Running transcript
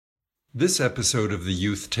This episode of The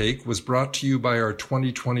Youth Take was brought to you by our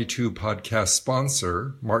 2022 podcast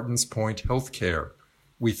sponsor, Martins Point Healthcare.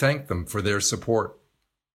 We thank them for their support.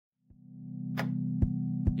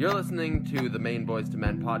 You're listening to the Maine Boys to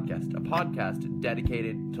Men podcast, a podcast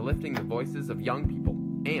dedicated to lifting the voices of young people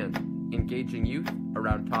and engaging youth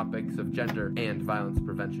around topics of gender and violence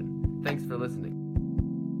prevention. Thanks for listening.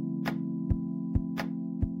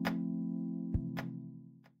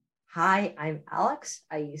 Hi, I'm Alex.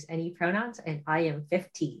 I use any pronouns and I am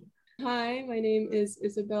 15. Hi, my name is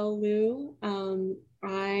Isabel Liu.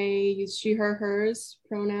 I use she, her, hers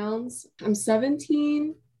pronouns. I'm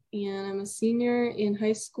 17 and I'm a senior in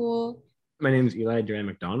high school. My name is Eli Duran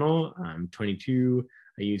McDonald. I'm 22.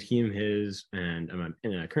 I use he, him, his, and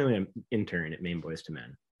currently I'm intern at Maine Boys to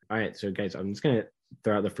Men. All right, so guys, I'm just gonna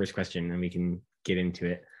throw out the first question and we can get into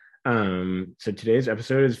it. So today's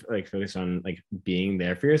episode is focused on being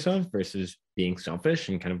there for yourself versus being selfish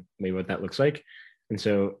and kind of maybe what that looks like. And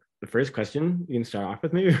so the first question you can start off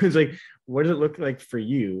with maybe is what does it look like for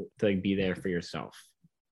you to be there for yourself?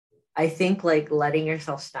 I think letting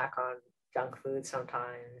yourself snack on junk food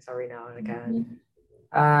sometimes every now and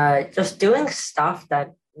again. Just doing stuff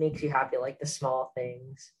that makes you happy, like the small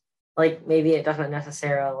things. Maybe it doesn't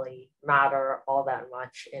necessarily matter all that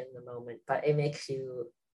much in the moment, but it makes you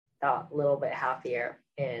a little bit happier,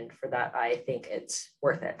 and for that I think it's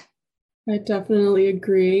worth it. I definitely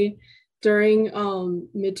agree. During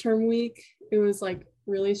midterm week, it was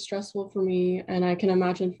really stressful for me, and I can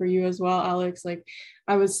imagine for you as well, Alex.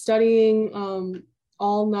 I was studying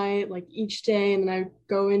all night, each day, and then I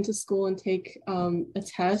go into school and take a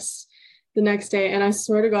test the next day, and I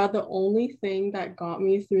swear to God, the only thing that got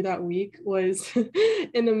me through that week was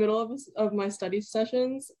in the middle of my study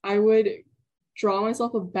sessions, I would draw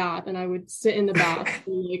myself a bath and I would sit in the bath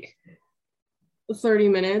for 30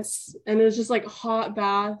 minutes, and it was just hot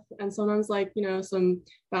bath, and sometimes some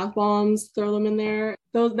bath bombs, throw them in there.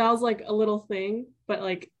 That was a little thing, but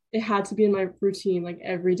it had to be in my routine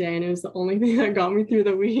every day, and it was the only thing that got me through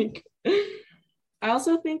the week. I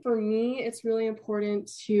also think for me it's really important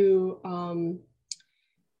to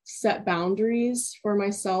set boundaries for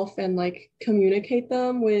myself and communicate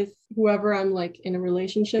them with whoever I'm in a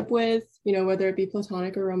relationship with, whether it be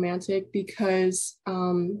platonic or romantic, because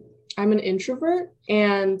I'm an introvert,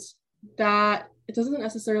 and that it doesn't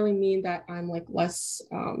necessarily mean that I'm less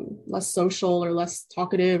social or less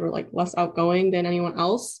talkative or less outgoing than anyone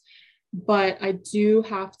else, but I do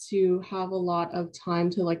have to have a lot of time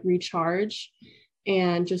to recharge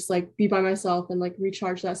and just be by myself and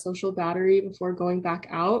recharge that social battery before going back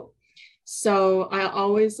out. So I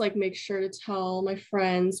always make sure to tell my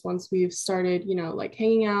friends once we've started,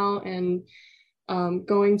 hanging out and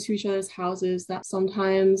going to each other's houses, that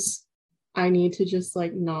sometimes I need to just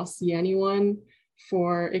not see anyone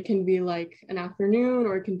for, it can be an afternoon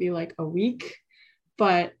or it can be a week,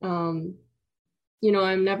 but I'm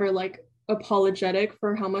never apologetic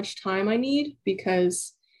for how much time I need,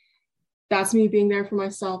 because that's me being there for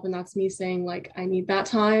myself, and that's me saying I need that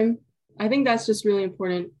time. I think that's just really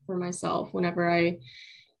important for myself whenever I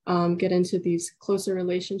get into these closer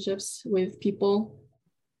relationships with people.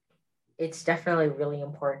 It's definitely really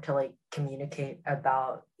important to communicate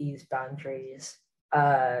about these boundaries,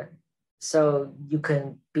 so you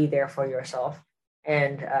can be there for yourself,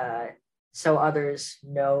 and so others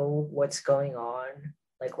know what's going on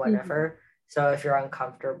whenever. Mm-hmm. So if you're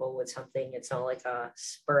uncomfortable with something, it's not a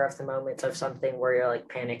spur of the moment of something where you're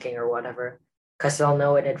panicking or whatever, because they'll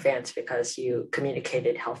know in advance because you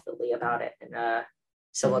communicated healthily about it in a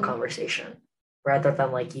civil mm-hmm. conversation, rather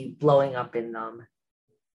than you blowing up in them.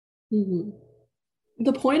 Mm-hmm.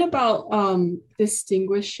 The point about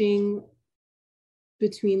distinguishing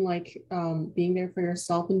between being there for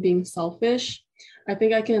yourself and being selfish, I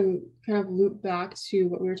think I can kind of loop back to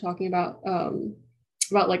what we were talking about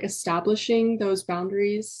establishing those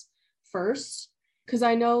boundaries first, because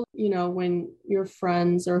I know when your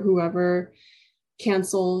friends or whoever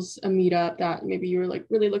cancels a meetup that maybe you were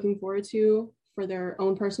really looking forward to for their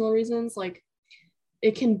own personal reasons,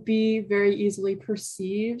 it can be very easily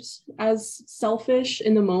perceived as selfish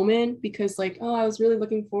in the moment, because oh, I was really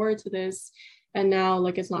looking forward to this and now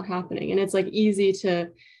it's not happening, and it's easy to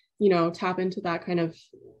tap into that kind of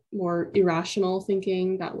more irrational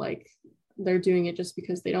thinking that they're doing it just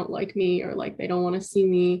because they don't like me or they don't want to see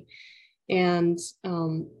me, and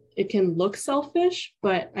it can look selfish.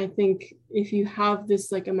 But I think if you have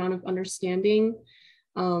this amount of understanding,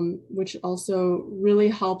 which also really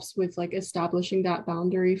helps with establishing that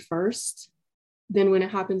boundary first, then when it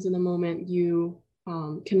happens in the moment, you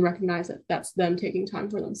can recognize that that's them taking time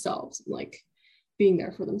for themselves, being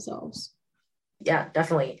there for themselves. Yeah,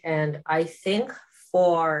 definitely. And I think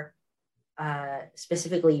for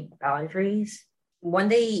specifically boundaries, when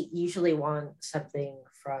they usually want something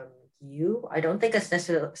from you, I don't think it's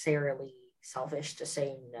necessarily selfish to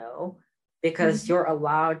say no, because you're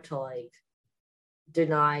allowed to like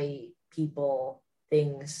deny people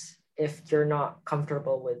things if you're not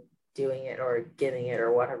comfortable with doing it or giving it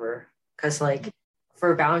or whatever. Because like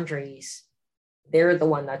for boundaries, they're the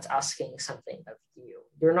one that's asking something of you.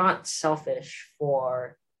 You're not selfish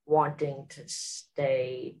for wanting to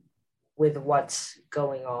stay with what's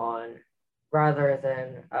going on rather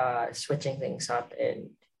than switching things up and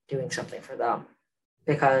doing something for them,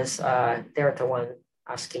 because they're the one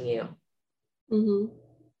asking you. Mm-hmm.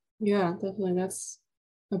 Yeah, definitely. That's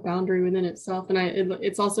a boundary within itself. And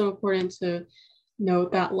it's also important to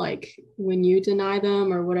note that like when you deny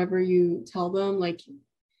them or whatever you tell them, like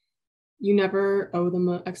you never owe them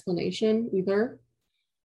an explanation either,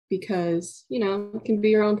 because it can be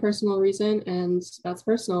your own personal reason, and that's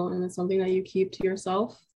personal, and it's something that you keep to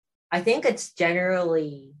yourself. I think it's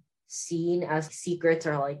generally seen as secrets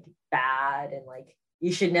are like bad and like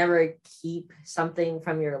you should never keep something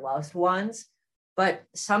from your loved ones. But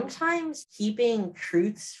sometimes keeping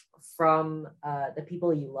truths from the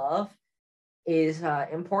people you love is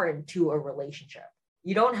important to a relationship.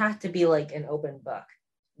 You don't have to be like an open book.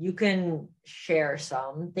 You can share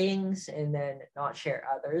some things and then not share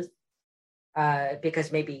others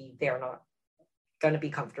because maybe they're not going to be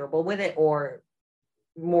comfortable with it, or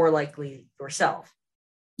more likely yourself.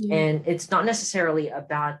 Yeah. And it's not necessarily a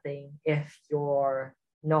bad thing if you're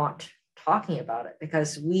not talking about it,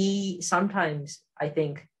 because we sometimes, I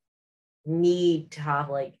think, need to have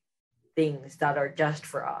like things that are just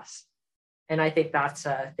for us. And I think that's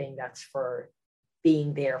a thing that's for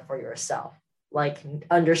being there for yourself, like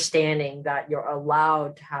understanding that you're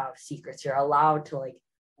allowed to have secrets, you're allowed to like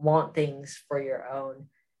want things for your own,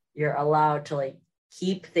 you're allowed to like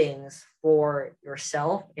keep things for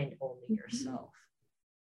yourself and only yourself.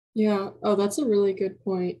 Yeah. Oh, that's a really good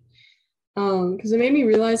point. Because it made me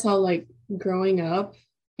realize how like growing up,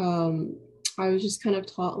 I was just kind of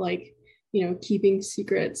taught like, keeping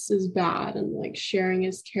secrets is bad and like sharing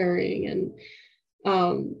is caring.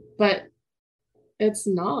 And but it's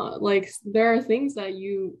not. Like there are things that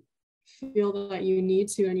you feel that you need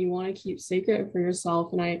to and you want to keep sacred for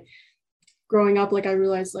yourself. And growing up, like I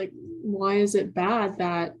realized like, why is it bad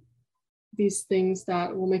that these things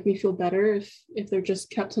that will make me feel better, if they're just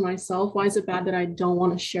kept to myself, why is it bad that I don't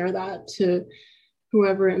want to share that to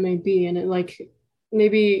whoever it may be? And it like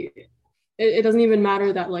maybe it doesn't even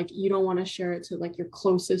matter that like you don't want to share it to like your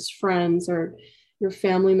closest friends or your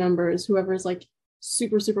family members, whoever's like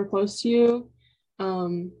super super close to you.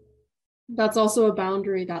 That's also a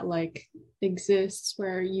boundary that like exists,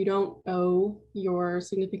 where you don't owe your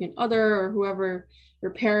significant other or whoever,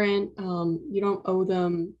 your parent, you don't owe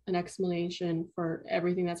them an explanation for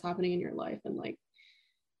everything that's happening in your life. And like,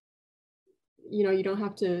 you don't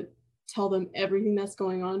have to tell them everything that's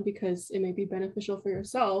going on, because it may be beneficial for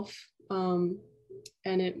yourself. And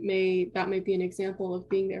that may be an example of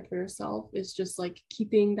being there for yourself, is just like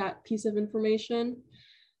keeping that piece of information.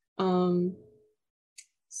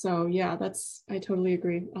 So yeah, I totally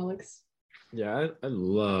agree, Alex. Yeah, I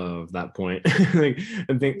love that point. Like,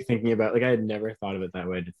 I'm thinking about, like, I had never thought of it that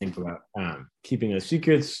way, to think about keeping those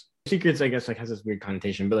secrets. Secrets, I guess, like has this weird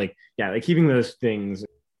connotation, but like, yeah, like keeping those things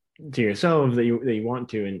to yourself that you want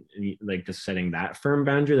to, and like just setting that firm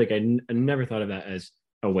boundary. Like, I never thought of that as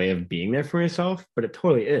a way of being there for yourself, but it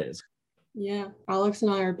totally is. Yeah, Alex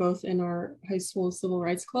and I are both in our high school civil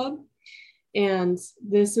rights club. And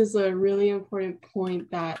this is a really important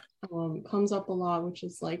point that comes up a lot, which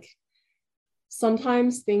is like,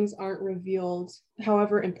 sometimes things aren't revealed,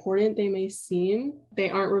 however important they may seem. They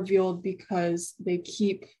aren't revealed because they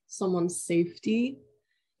keep someone's safety,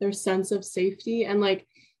 their sense of safety. And like,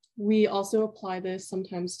 we also apply this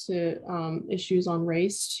sometimes to issues on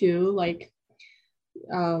race too. Like,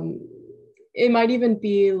 it might even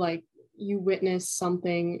be like you witness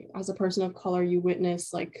something as a person of color, you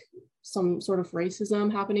witness like some sort of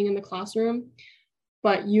racism happening in the classroom,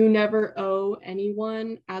 but you never owe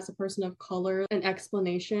anyone as a person of color an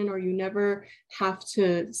explanation, or you never have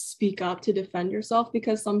to speak up to defend yourself,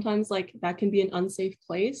 because sometimes like that can be an unsafe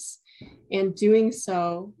place. And doing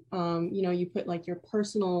so, you put like your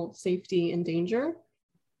personal safety in danger.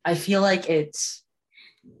 I feel like it's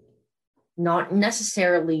not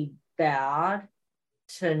necessarily bad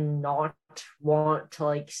to not want to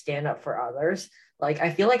like stand up for others. Like,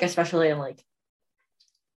 I feel like especially in like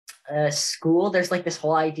school, there's like this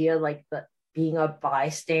whole idea like that being a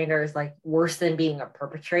bystander is like worse than being a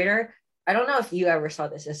perpetrator. I don't know if you ever saw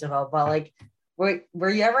this, Isabel, but like were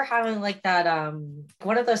you ever having like that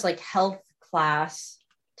one of those like health class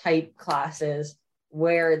type classes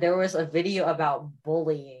where there was a video about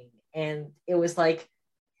bullying, and it was like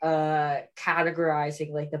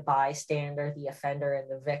categorizing like the bystander, the offender, and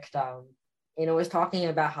the victim, and it was talking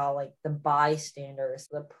about how like the bystander is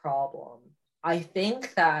the problem. I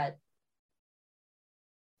think that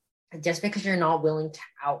just because you're not willing to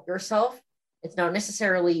out yourself, it's not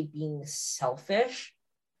necessarily being selfish.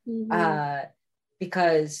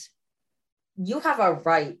 Because you have a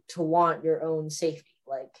right to want your own safety.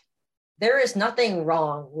 Like, there is nothing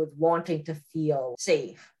wrong with wanting to feel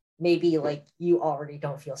safe. Maybe like you already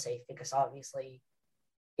don't feel safe because obviously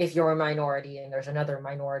if you're a minority and there's another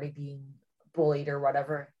minority being bullied or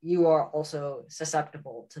whatever, you are also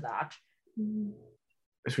susceptible to that.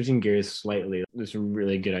 Switching gears slightly, there's some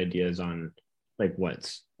really good ideas on like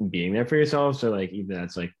what's being there for yourself. So like either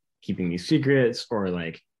that's like keeping these secrets or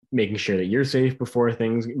like making sure that you're safe before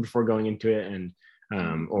going into it, and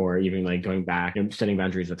or even like going back and setting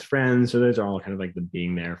boundaries with friends. So those are all kind of like the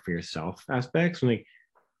being there for yourself aspects. And like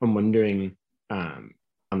I'm wondering, on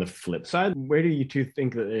the flip side, where do you two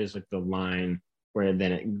think that is like the line where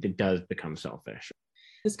then it does become selfish?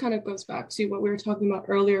 This kind of goes back to what we were talking about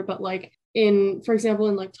earlier, but like for example,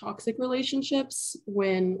 in like toxic relationships,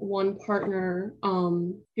 when one partner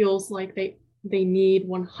feels like they need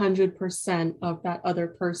 100% of that other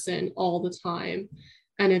person all the time,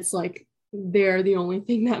 and it's like they're the only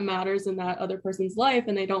thing that matters in that other person's life,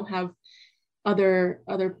 and they don't have other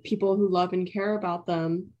people who love and care about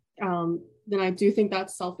them, then I do think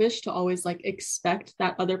that's selfish to always like expect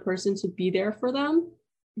that other person to be there for them.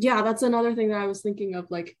 Yeah, that's another thing that I was thinking of,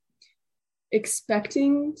 like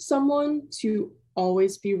expecting someone to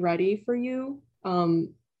always be ready for you,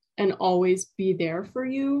 and always be there for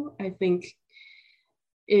you, I think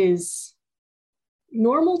is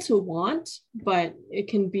normal to want, but it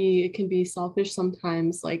can be selfish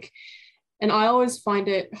sometimes. Like, and I always find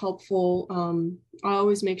it helpful. I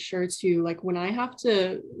always make sure to, like, when I have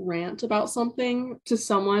to rant about something to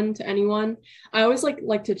someone, to anyone, I always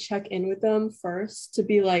like to check in with them first to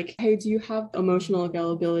be like, hey, do you have emotional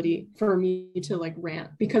availability for me to like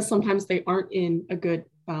rant? Because sometimes they aren't in a good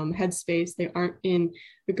headspace, they aren't in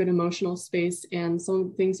a good emotional space, and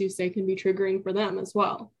some things you say can be triggering for them as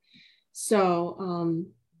well. So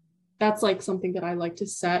that's like something that I like to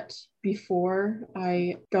set before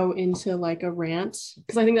I go into like a rant,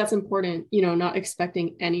 because I think that's important, not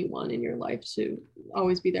expecting anyone in your life to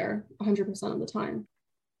always be there 100% of the time.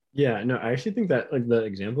 Yeah, no, I actually think that like the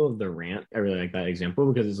example of the rant, I really like that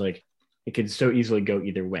example, because it's like it could so easily go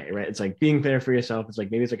either way, right? It's like being there for yourself. It's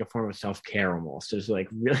like maybe it's like a form of self-care almost, just like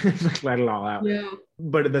really like let it all out. Yeah.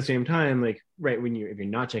 But at the same time, like right if you're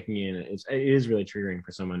not checking in, it is really triggering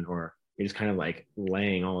for someone, or you're just kind of like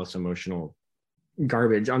laying all this emotional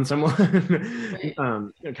garbage on someone, Right.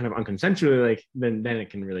 kind of unconsensually, like then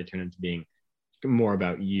it can really turn into being more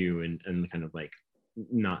about you and kind of like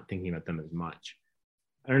not thinking about them as much.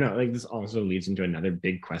 I don't know, like this also leads into another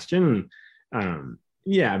big question,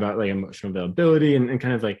 about like emotional availability and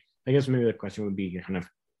kind of like, I guess maybe the question would be kind of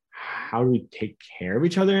how do we take care of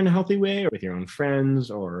each other in a healthy way, or with your own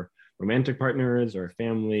friends or romantic partners or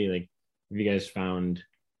family? Like, have you guys found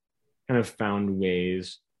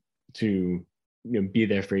ways to be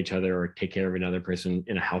there for each other or take care of another person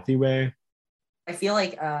in a healthy way? I feel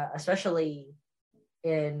like especially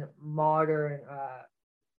in modern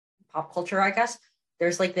pop culture, I guess,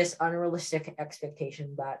 there's like this unrealistic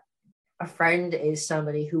expectation that a friend is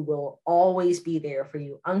somebody who will always be there for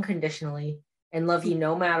you unconditionally and love you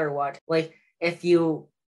no matter what. Like if you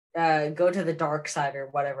go to the dark side or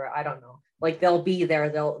whatever, I don't know, like they'll be there,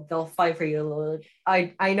 they'll fight for you.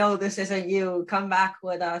 I know this isn't you, come back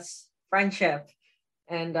with us, friendship.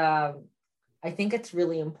 And I think it's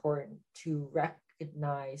really important to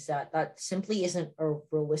recognize that simply isn't a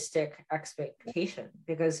realistic expectation,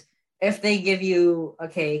 because if they give you a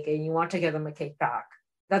cake and you want to give them a cake back,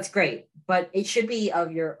 that's great, but it should be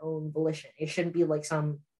of your own volition. It shouldn't be like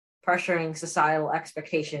some pressuring societal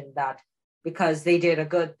expectation that because they did a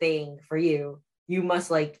good thing for you, you must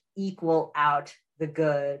like equal out the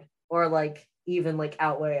good or like even like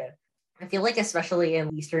outweigh it. I feel like especially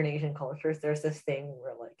in Eastern Asian cultures, there's this thing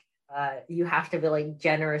where like you have to be like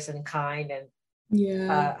generous and kind and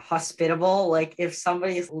hospitable. Like if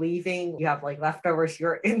somebody's leaving, you have like leftovers,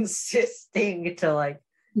 you're insisting to like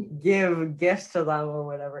give gifts to them or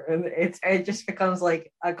whatever, and it just becomes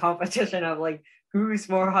like a competition of like who's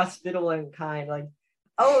more hospitable and kind. Like,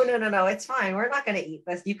 oh no, it's fine, we're not gonna eat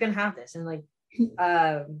this, you can have this. And like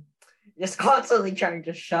just constantly trying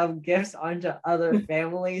to shove gifts onto other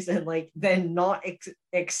families and like then not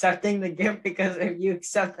accepting the gift, because if you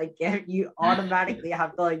accept the gift, you automatically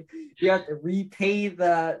have to like you have to repay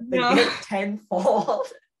the gift tenfold.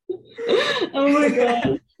 Oh my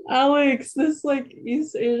god, Alex, this like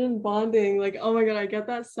East Asian bonding, like, oh my god, I get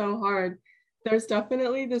that so hard. There's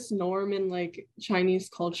definitely this norm in like Chinese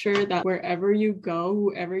culture that wherever you go,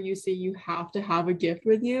 whoever you see, you have to have a gift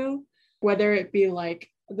with you, whether it be like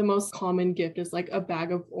the most common gift is like a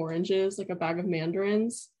bag of oranges, like a bag of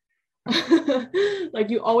mandarins.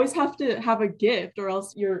 Like you always have to have a gift or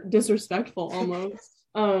else you're disrespectful almost.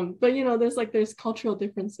 But you know, there's cultural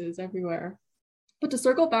differences everywhere. But to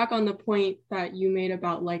circle back on the point that you made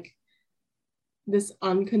about like this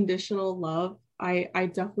unconditional love, I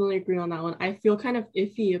definitely agree on that one. I feel kind of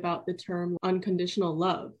iffy about the term unconditional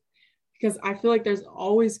love because I feel like there's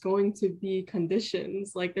always going to be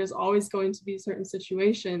conditions. Like there's always going to be certain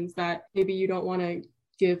situations that maybe you don't want to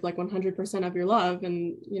give like 100% of your love,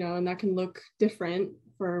 and you know, and that can look different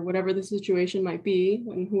for whatever the situation might be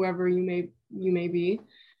and whoever you may be.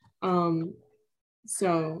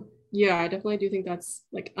 So yeah, I definitely do think that's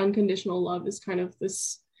like unconditional love is kind of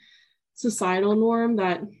this societal norm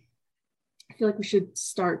that I feel like we should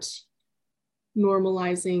start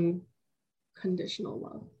normalizing conditional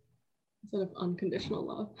love instead of unconditional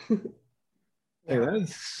love. Yeah,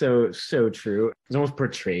 that's so true. It's almost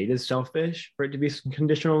portrayed as selfish for it to be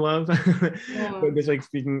conditional love. Yeah. But just like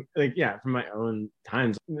speaking, like, yeah, from my own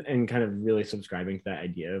times and kind of really subscribing to that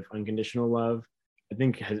idea of unconditional love, I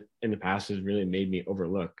think has in the past has really made me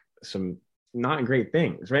overlook some not great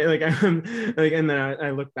things, right? Like I'm like, and then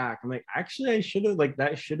I look back, I'm like, actually, I should have like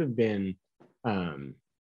that should have been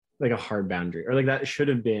like a hard boundary, or like that should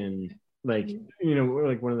have been like, you know,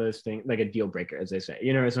 like one of those things, like a deal breaker, as they say,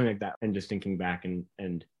 you know, or something like that. And just thinking back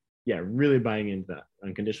and yeah, really buying into the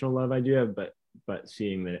unconditional love idea, but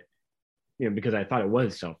seeing that, you know, because I thought it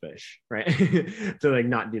was selfish, right? To like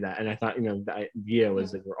not do that. And I thought, you know, the idea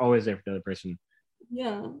was that we're always there for the other person.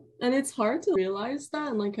 Yeah, and it's hard to realize that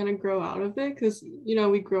and like kind of grow out of it because, you know,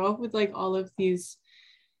 we grow up with like all of these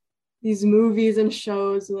movies and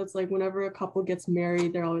shows, and it's like whenever a couple gets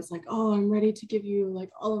married, they're always like, oh, I'm ready to give you like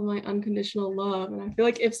all of my unconditional love. And I feel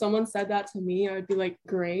like if someone said that to me, I would be like,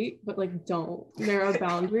 great, but like don't. There are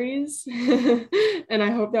boundaries. And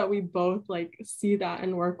I hope that we both like see that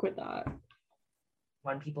and work with that.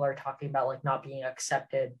 When people are talking about like not being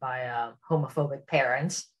accepted by homophobic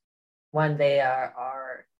parents, when they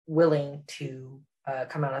are willing to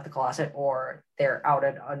come out of the closet or they're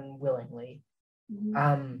outed unwillingly.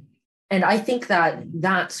 And I think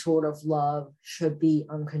that sort of love should be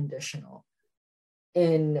unconditional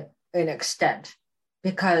in an extent,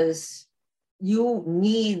 because you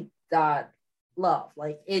need that love.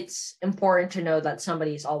 Like it's important to know that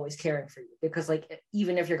somebody's always caring for you, because like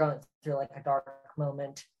even if you're going through like a dark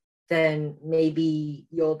moment, then maybe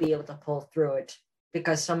you'll be able to pull through it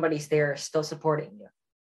because somebody's there still supporting you.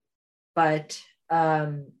 But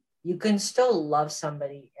you can still love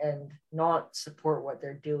somebody and not support what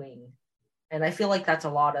they're doing. And I feel like that's a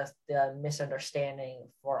lot of the misunderstanding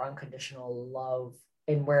for unconditional love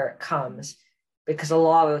and where it comes, because a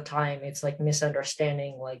lot of the time it's like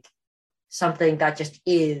misunderstanding like something that just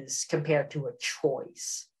is compared to a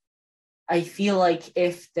choice. I feel like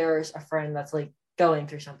if there's a friend that's like going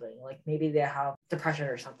through something, like maybe they have depression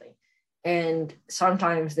or something, and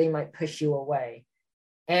sometimes they might push you away,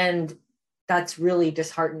 and that's really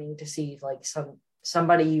disheartening to see. Like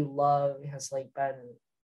somebody you love has like been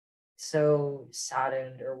so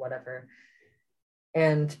saddened or whatever,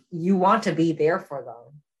 and you want to be there for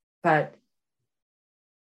them, but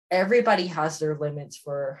everybody has their limits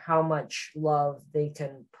for how much love they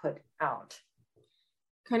can put out.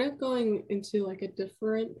 Kind of going into like a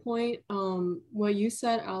different point, what you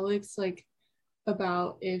said, Alex, like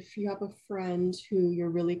about if you have a friend who you're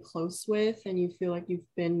really close with and you feel like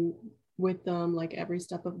you've been with them like every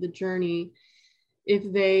step of the journey,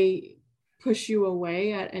 if they push you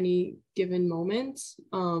away at any given moment,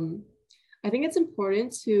 I think it's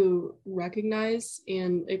important to recognize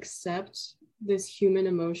and accept this human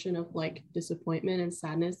emotion of like disappointment and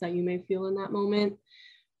sadness that you may feel in that moment,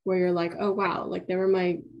 where you're like, oh wow, like they were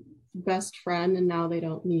my best friend and now they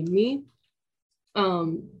don't need me.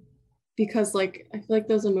 Because like I feel like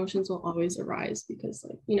those emotions will always arise because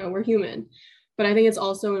like, you know, we're human. But I think it's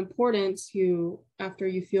also important to, after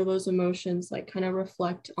you feel those emotions, like kind of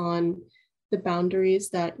reflect on the boundaries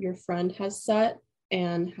that your friend has set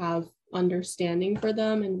and have understanding for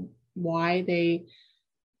them and why they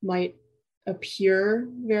might appear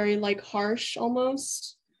very like harsh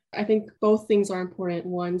almost. I think both things are important.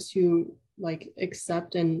 One, to like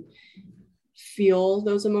accept and feel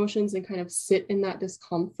those emotions and kind of sit in that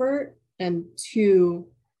discomfort, and 2,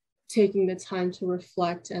 taking the time to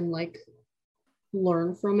reflect and like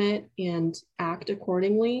learn from it and act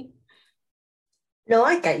accordingly. No,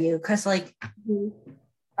 I get you, because like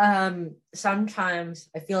sometimes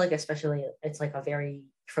I feel like, especially, it's like a very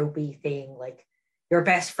tropey thing, like your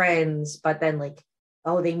best friends, but then like,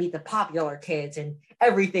 oh, they meet the popular kids and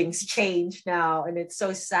everything's changed now, and it's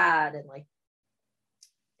so sad. And like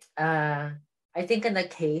I think in the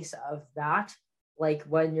case of that, like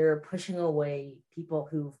when you're pushing away people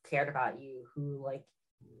who've cared about you, who like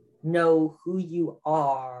know who you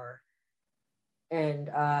are, and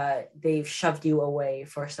they've shoved you away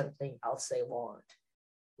for something else they want.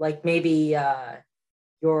 Like maybe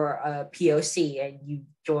you're a POC and you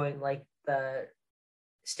join like the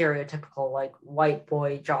stereotypical like white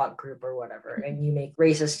boy jock group or whatever, and you make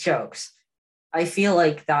racist jokes. I feel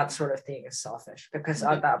like that sort of thing is selfish, because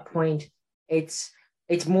at that point it's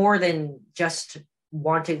more than just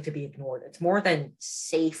wanting to be ignored. It's more than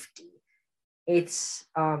safety. It's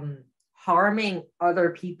harming other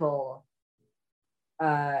people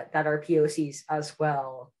that are POCs as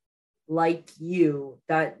well, like you,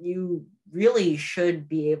 that you really should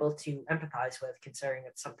be able to empathize with, considering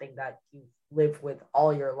it's something that you live with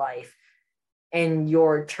all your life, and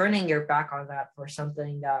you're turning your back on that for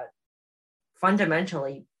something that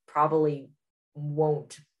fundamentally probably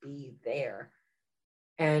won't be there.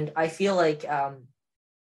 And I feel like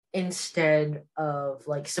instead of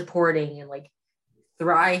like supporting and like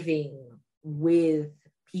thriving with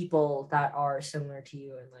people that are similar to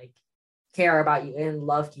you and like care about you and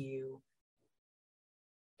love you,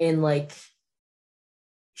 in like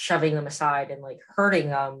shoving them aside and like hurting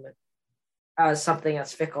them as something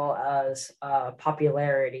as fickle as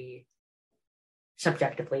popularity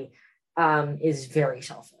subjectively, is very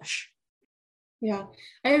selfish. Yeah,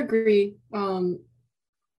 I agree.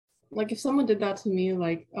 Like if someone did that to me,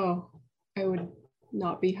 like, oh, I would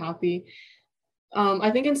not be happy. I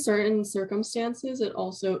think in certain circumstances, it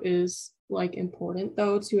also is like important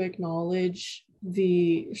though to acknowledge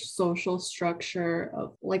the social structure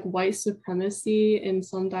of like white supremacy in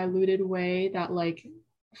some diluted way, that like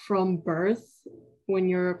from birth, when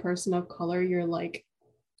you're a person of color, you're like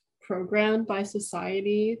programmed by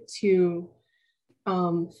society to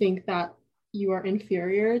think that you are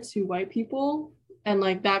inferior to white people. And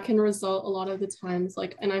like that can result a lot of the times,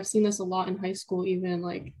 like, and I've seen this a lot in high school even,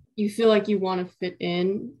 like you feel like you want to fit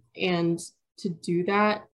in, and to do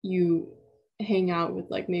that you hang out with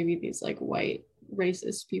like maybe these like white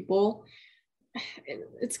racist people.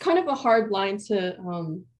 It's kind of a hard line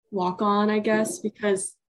to walk on, I guess,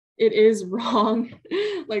 because it is wrong.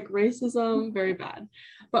 Like racism, very bad.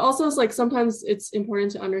 But also it's like sometimes it's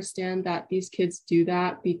important to understand that these kids do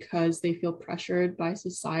that because they feel pressured by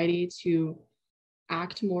society to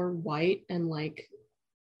act more white, and like,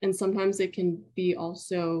 and sometimes it can be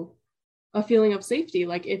also a feeling of safety.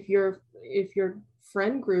 Like if your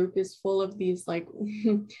friend group is full of these like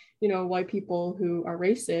you know, white people who are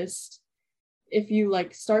racist, if you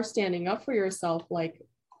like start standing up for yourself, like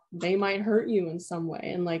they might hurt you in some way,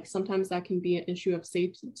 and like sometimes that can be an issue of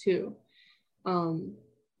safety too.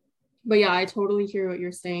 But yeah, I totally hear what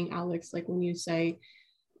you're saying, Alex, like when you say,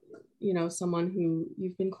 you know, someone who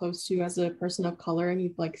you've been close to as a person of color, and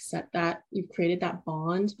you've like set that, you've created that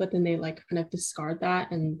bond, but then they like kind of discard that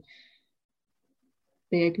and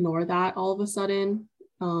they ignore that all of a sudden.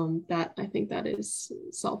 That I think that is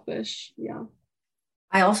selfish. Yeah.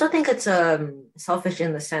 I also think it's selfish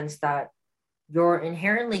in the sense that you're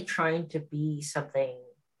inherently trying to be something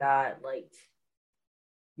that like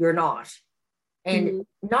you're not. And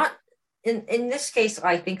not in this case,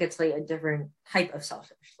 I think it's like a different type of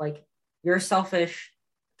selfish. Like you're selfish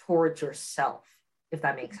towards yourself, if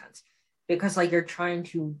that makes sense. Because like you're trying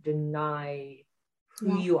to deny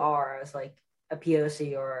who you are as like a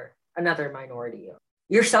POC or another minority.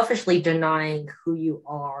 You're selfishly denying who you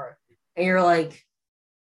are, and you're like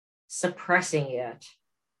suppressing it.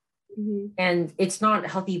 And it's not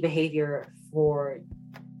healthy behavior for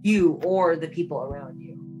you or the people around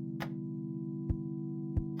you.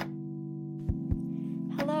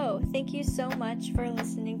 Hello, thank you so much for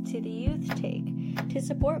listening to the Youth Take. To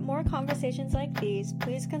support more conversations like these,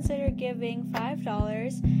 please consider giving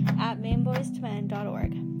 $5 at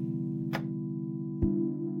mainboystomen.org.